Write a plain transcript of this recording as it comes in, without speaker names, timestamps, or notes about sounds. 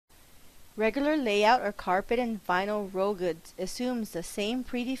Regular layout or carpet and vinyl roll goods assumes the same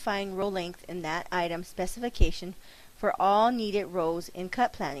predefined roll length in that item specification for all needed rows in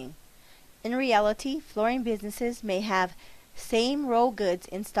cut planning. In reality, flooring businesses may have same roll goods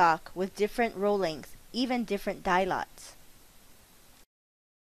in stock with different roll lengths, even different die lots.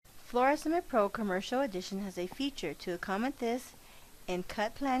 Floor Estimate Pro Commercial Edition has a feature to accommodate this in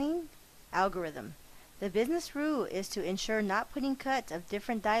cut planning algorithm. The business rule is to ensure not putting cuts of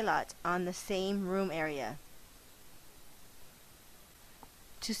different die lots on the same room area.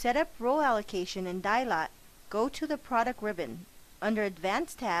 To set up row allocation and die lot, go to the product ribbon. Under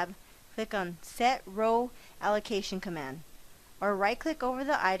Advanced tab, click on Set Row Allocation command, or right-click over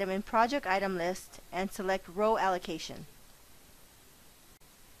the item in Project Item List and select Row Allocation.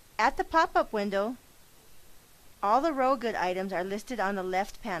 At the pop-up window, all the row good items are listed on the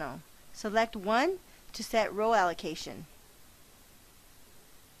left panel. Select one to set row allocation.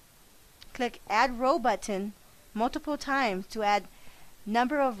 Click Add Row button multiple times to add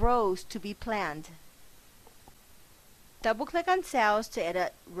number of rows to be planned. Double-click on cells to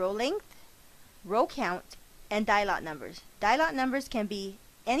edit row length, row count, and die lot numbers. Die lot numbers can be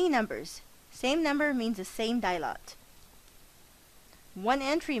any numbers. Same number means the same die lot. One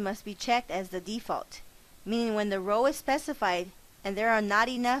entry must be checked as the default, meaning when the row is specified and there are not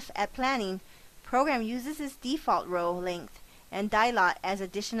enough at planning, program uses its default row length and die lot as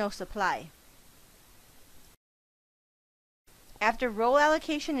additional supply. After row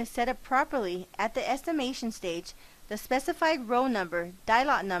allocation is set up properly, at the estimation stage, the specified row number, die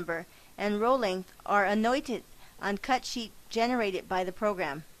lot number, and row length are annotated on cut sheet generated by the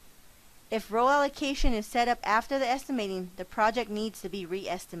program. If row allocation is set up after the estimating, the project needs to be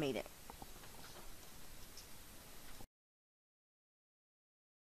re-estimated.